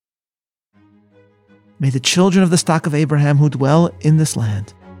May the children of the stock of Abraham who dwell in this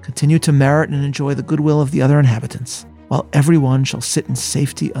land continue to merit and enjoy the goodwill of the other inhabitants, while every one shall sit in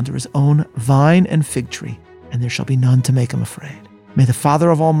safety under his own vine and fig tree, and there shall be none to make him afraid. May the Father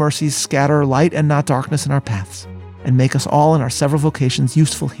of all mercies scatter light and not darkness in our paths, and make us all in our several vocations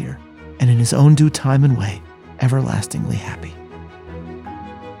useful here, and in his own due time and way, everlastingly happy.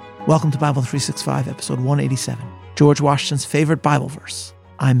 Welcome to Bible 365, episode 187, George Washington's favorite Bible verse.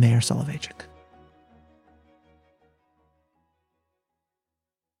 I'm Meir Soloveichik.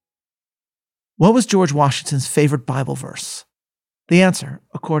 What was George Washington's favorite Bible verse? The answer,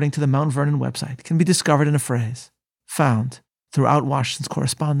 according to the Mount Vernon website, can be discovered in a phrase found throughout Washington's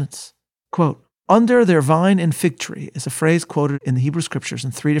correspondence. Quote, "Under their vine and fig tree" is a phrase quoted in the Hebrew Scriptures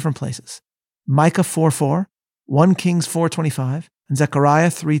in 3 different places: Micah 4:4, 1 Kings 4:25, and Zechariah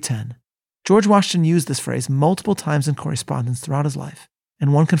 3:10. George Washington used this phrase multiple times in correspondence throughout his life,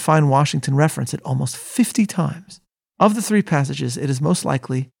 and one can find Washington reference it almost 50 times. Of the 3 passages, it is most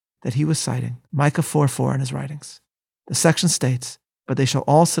likely that he was citing Micah 4:4 in his writings. The section states, "But they shall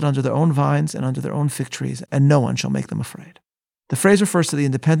all sit under their own vines and under their own fig trees, and no one shall make them afraid." The phrase refers to the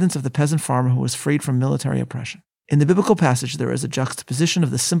independence of the peasant farmer who was freed from military oppression. In the biblical passage, there is a juxtaposition of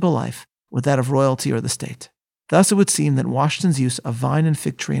the simple life with that of royalty or the state. Thus, it would seem that Washington's use of vine and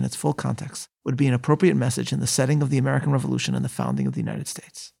fig tree in its full context would be an appropriate message in the setting of the American Revolution and the founding of the United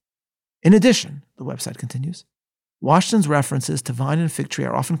States. In addition, the website continues, Washington's references to vine and fig tree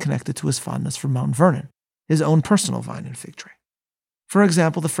are often connected to his fondness for Mount Vernon, his own personal vine and fig tree. For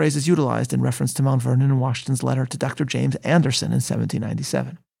example, the phrase is utilized in reference to Mount Vernon in Washington's letter to Dr. James Anderson in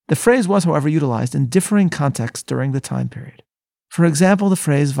 1797. The phrase was, however, utilized in differing contexts during the time period. For example, the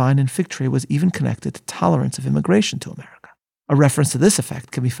phrase vine and fig tree was even connected to tolerance of immigration to America. A reference to this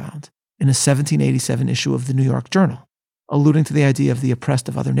effect can be found in a 1787 issue of the New York Journal, alluding to the idea of the oppressed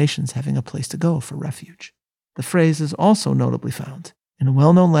of other nations having a place to go for refuge. The phrase is also notably found in a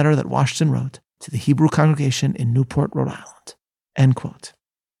well-known letter that Washington wrote to the Hebrew congregation in Newport, Rhode Island. End quote.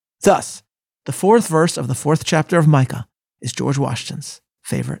 Thus, the 4th verse of the 4th chapter of Micah is George Washington's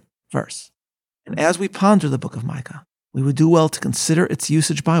favorite verse. And as we ponder the book of Micah, we would do well to consider its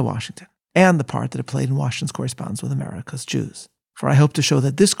usage by Washington and the part that it played in Washington's correspondence with America's Jews. For I hope to show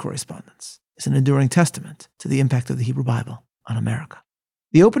that this correspondence is an enduring testament to the impact of the Hebrew Bible on America.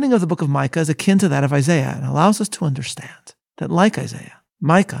 The opening of the book of Micah is akin to that of Isaiah and allows us to understand that, like Isaiah,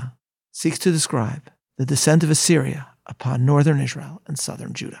 Micah seeks to describe the descent of Assyria upon northern Israel and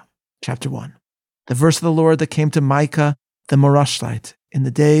southern Judah. Chapter 1. The verse of the Lord that came to Micah the Morashlite in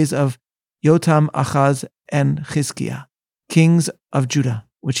the days of Yotam, Achaz, and Chizkiah, kings of Judah,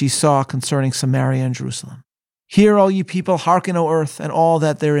 which he saw concerning Samaria and Jerusalem. Hear, all ye people, hearken, O earth, and all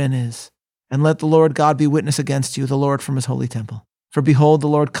that therein is, and let the Lord God be witness against you, the Lord from his holy temple. For behold, the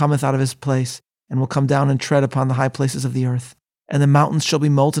Lord cometh out of his place, and will come down and tread upon the high places of the earth. And the mountains shall be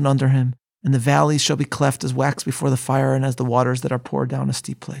molten under him, and the valleys shall be cleft as wax before the fire, and as the waters that are poured down a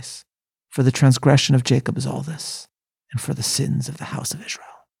steep place. For the transgression of Jacob is all this, and for the sins of the house of Israel.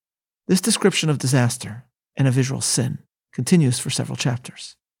 This description of disaster and of Israel's sin continues for several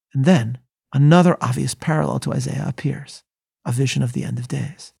chapters. And then another obvious parallel to Isaiah appears, a vision of the end of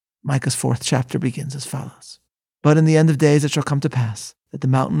days. Micah's 4th chapter begins as follows. But in the end of days it shall come to pass that the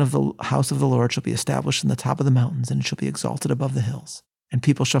mountain of the house of the Lord shall be established in the top of the mountains, and it shall be exalted above the hills, and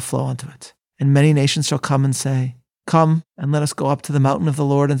people shall flow unto it. And many nations shall come and say, Come, and let us go up to the mountain of the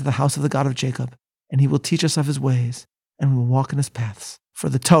Lord and to the house of the God of Jacob, and he will teach us of his ways, and we will walk in his paths. For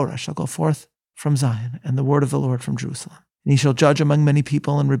the Torah shall go forth from Zion, and the word of the Lord from Jerusalem. And he shall judge among many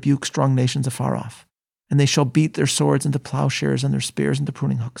people, and rebuke strong nations afar off. And they shall beat their swords into plowshares, and their spears into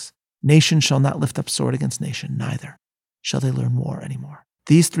pruning hooks. Nation shall not lift up sword against nation, neither shall they learn war anymore.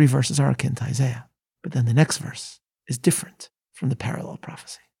 These 3 verses are akin to Isaiah, but then the next verse is different from the parallel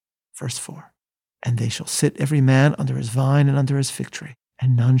prophecy. Verse 4, And they shall sit every man under his vine and under his fig tree,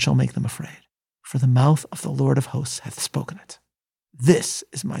 and none shall make them afraid, for the mouth of the Lord of hosts hath spoken it. This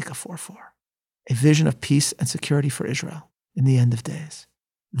is Micah 4:4, a vision of peace and security for Israel in the end of days.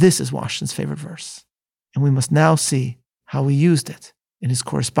 This is Washington's favorite verse, and we must now see how he used it in his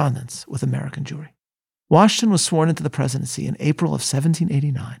correspondence with American Jewry. Washington was sworn into the presidency in April of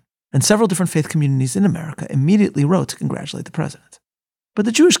 1789, and several different faith communities in America immediately wrote to congratulate the president. But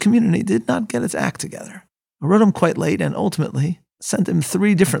the Jewish community did not get its act together. I wrote him quite late and ultimately sent him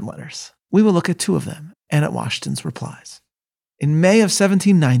 3 different letters. We will look at 2 of them and at Washington's replies. In May of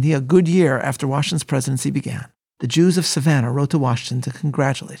 1790, a good year after Washington's presidency began, the Jews of Savannah wrote to Washington to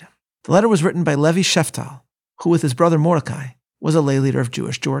congratulate him. The letter was written by Levi Sheftal, who with his brother Mordecai was a lay leader of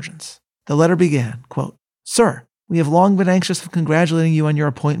Jewish Georgians. The letter began, quote, Sir, We have long been anxious of congratulating you on your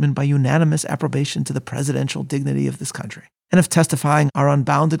appointment by unanimous approbation to the presidential dignity of this country, and of testifying our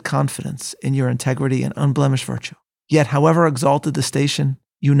unbounded confidence in your integrity and unblemished virtue. Yet, however exalted the station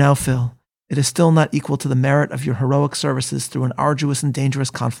you now fill, it is still not equal to the merit of your heroic services through an arduous and dangerous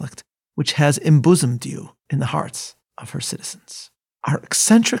conflict, which has embosomed you in the hearts of her citizens. Our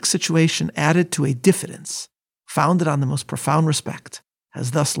eccentric situation, added to a diffidence founded on the most profound respect,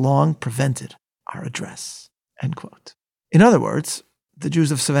 has thus long prevented our address." End quote. In other words, the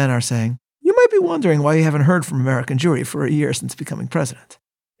Jews of Savannah are saying, you might be wondering why you haven't heard from American Jewry for a year since becoming president.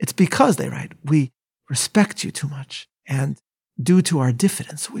 It's because, they write, we respect you too much, and due to our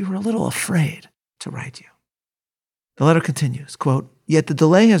diffidence, we were a little afraid to write you. The letter continues, quote, "Yet the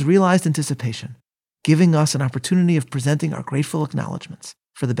delay has realized anticipation, giving us an opportunity of presenting our grateful acknowledgments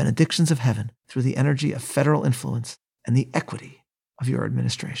for the benedictions of heaven through the energy of federal influence and the equity of your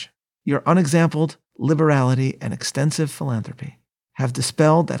administration. Your unexampled liberality and extensive philanthropy have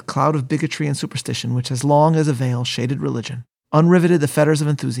dispelled that cloud of bigotry and superstition which has long as a veil shaded religion, unriveted the fetters of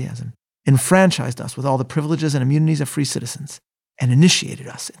enthusiasm, enfranchised us with all the privileges and immunities of free citizens, and initiated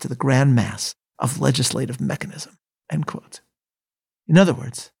us into the grand mass of legislative mechanism." End quote. In other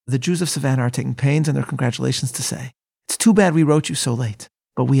words, the Jews of Savannah are taking pains in their congratulations to say, it's too bad we wrote you so late,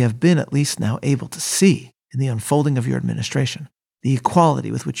 but we have been at least now able to see in the unfolding of your administration the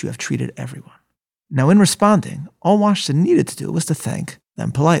equality with which you have treated everyone. Now, in responding, all Washington needed to do was to thank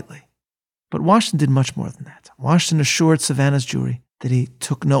them politely. But Washington did much more than that. Washington assured Savannah's Jewry that he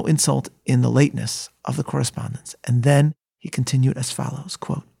took no insult in the lateness of the correspondence, and then he continued as follows,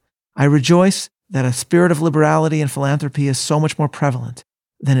 quote, "I rejoice that a spirit of liberality and philanthropy is so much more prevalent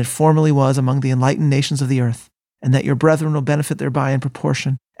than it formerly was among the enlightened nations of the earth, and that your brethren will benefit thereby in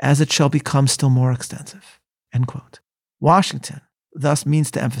proportion as it shall become still more extensive." End quote. Washington thus means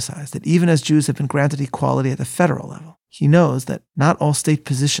to emphasize that even as Jews have been granted equality at the federal level, he knows that not all state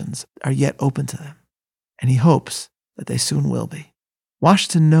positions are yet open to them, and he hopes that they soon will be.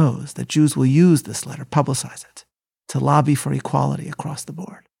 Washington knows that Jews will use this letter, publicize it, to lobby for equality across the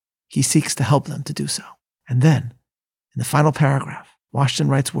board. He seeks to help them to do so. And then, in the final paragraph, Washington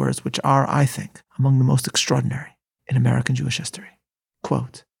writes words which are, I think, among the most extraordinary in American Jewish history.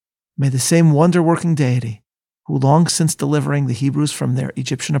 Quote, "May the same wonder-working deity who long since delivering the Hebrews from their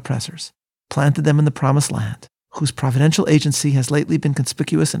Egyptian oppressors, planted them in the promised land, whose providential agency has lately been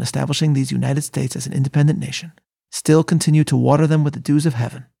conspicuous in establishing these United States as an independent nation, still continue to water them with the dews of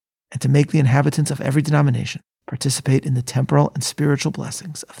heaven, and to make the inhabitants of every denomination participate in the temporal and spiritual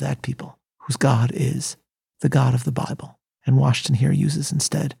blessings of that people, whose God is the God of the Bible." And Washington here uses,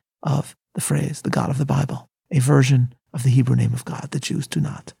 instead of the phrase, the God of the Bible, a version of the Hebrew name of God that Jews do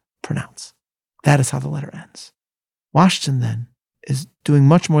not pronounce. That is how the letter ends. Washington, then, is doing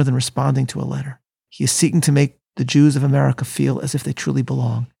much more than responding to a letter. He is seeking to make the Jews of America feel as if they truly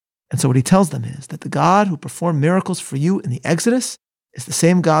belong. And so what he tells them is that the God who performed miracles for you in the Exodus is the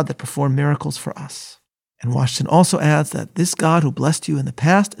same God that performed miracles for us. And Washington also adds that this God who blessed you in the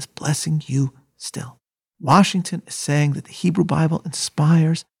past is blessing you still. Washington is saying that the Hebrew Bible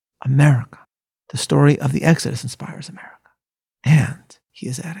inspires America. The story of the Exodus inspires America. And he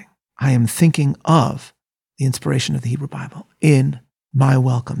is adding, I am thinking of the inspiration of the Hebrew Bible in my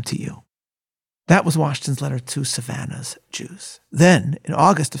welcome to you. That was Washington's letter to Savannah's Jews. Then, in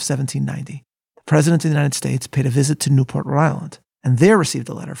August of 1790, the President of the United States paid a visit to Newport, Rhode Island, and there received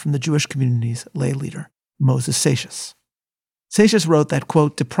a letter from the Jewish community's lay leader, Moses Seixas. Seixas wrote that,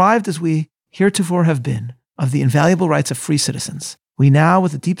 quote, "Deprived as we heretofore have been of the invaluable rights of free citizens, we now,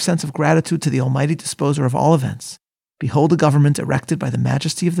 with a deep sense of gratitude to the Almighty Disposer of all events, behold a government erected by the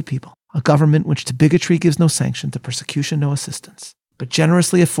majesty of the people, a government which to bigotry gives no sanction, to persecution no assistance, but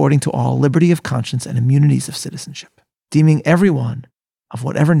generously affording to all liberty of conscience and immunities of citizenship, deeming every one, of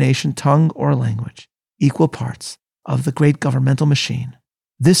whatever nation, tongue, or language, equal parts of the great governmental machine.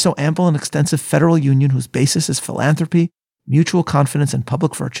 This so ample and extensive federal union, whose basis is philanthropy, mutual confidence, and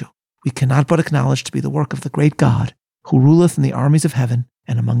public virtue, we cannot but acknowledge to be the work of the great God, who ruleth in the armies of heaven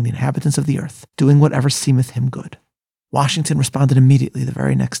and among the inhabitants of the earth, doing whatever seemeth him good." Washington responded immediately the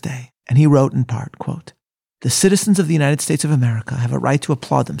very next day, and he wrote in part, quote, "The citizens of the United States of America have a right to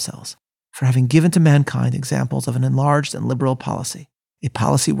applaud themselves for having given to mankind examples of an enlarged and liberal policy, a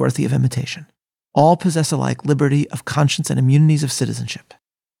policy worthy of imitation. All possess alike liberty of conscience and immunities of citizenship.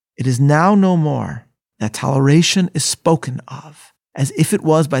 It is now no more that toleration is spoken of as if it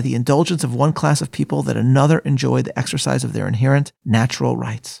was by the indulgence of one class of people that another enjoyed the exercise of their inherent natural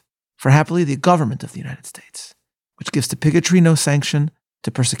rights. For happily the government of the United States, which gives to bigotry no sanction,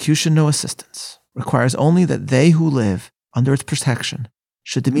 to persecution no assistance, requires only that they who live under its protection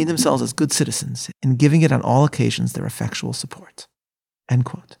should demean themselves as good citizens in giving it on all occasions their effectual support." End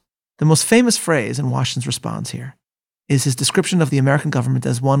quote. The most famous phrase in Washington's response here is his description of the American government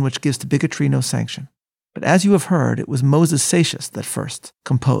as one which gives to bigotry no sanction. But as you have heard, it was Moses Satius that first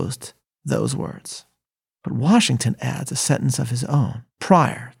composed those words. But Washington adds a sentence of his own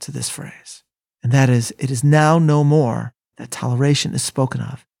prior to this phrase, and that is, "It is now no more that toleration is spoken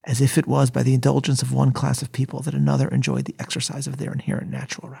of as if it was by the indulgence of one class of people that another enjoyed the exercise of their inherent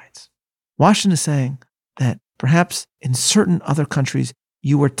natural rights." Washington is saying that perhaps in certain other countries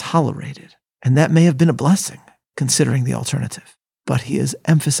you were tolerated, and that may have been a blessing, considering the alternative. But he is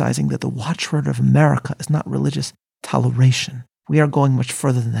emphasizing that the watchword of America is not religious toleration. We are going much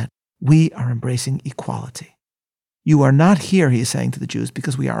further than that. We are embracing equality. You are not here, he is saying to the Jews,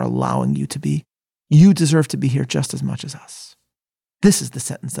 because we are allowing you to be. You deserve to be here just as much as us. This is the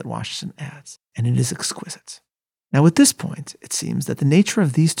sentence that Washington adds, and it is exquisite. Now, at this point, it seems that the nature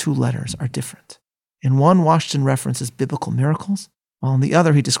of these two letters are different. In one, Washington references biblical miracles, while in the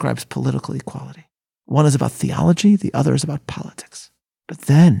other, he describes political equality. One is about theology, the other is about politics. But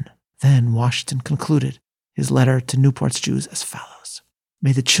then Washington concluded his letter to Newport's Jews as follows: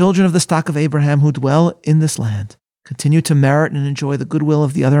 "May the children of the stock of Abraham who dwell in this land continue to merit and enjoy the goodwill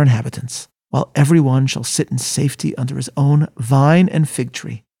of the other inhabitants, while every one shall sit in safety under his own vine and fig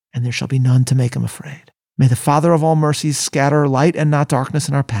tree, and there shall be none to make him afraid. May the Father of all mercies scatter light and not darkness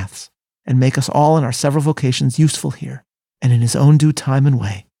in our paths, and make us all in our several vocations useful here, and in his own due time and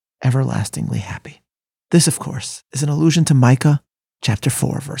way, everlastingly happy." This, of course, is an allusion to Micah chapter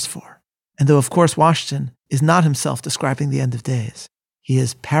 4, verse 4. And though, of course, Washington is not himself describing the end of days, he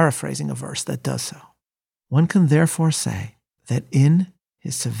is paraphrasing a verse that does so. One can therefore say that in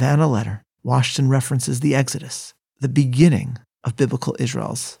his Savannah letter, Washington references the Exodus, the beginning of biblical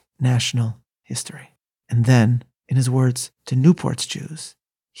Israel's national history. And then, in his words to Newport's Jews,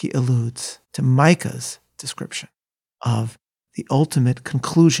 he alludes to Micah's description of the ultimate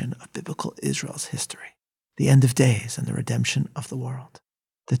conclusion of biblical Israel's history, the end of days and the redemption of the world.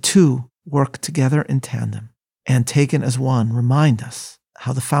 The two work together in tandem, and taken as one remind us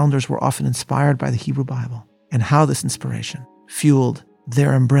how the founders were often inspired by the Hebrew Bible and how this inspiration fueled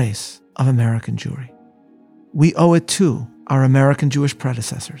their embrace of American Jewry. We owe it to our American Jewish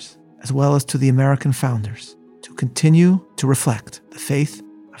predecessors, as well as to the American founders, to continue to reflect the faith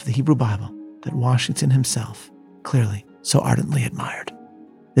of the Hebrew Bible that Washington himself clearly so ardently admired.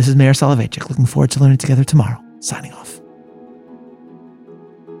 This is Mayor Soloveitchik, looking forward to learning together tomorrow, signing off.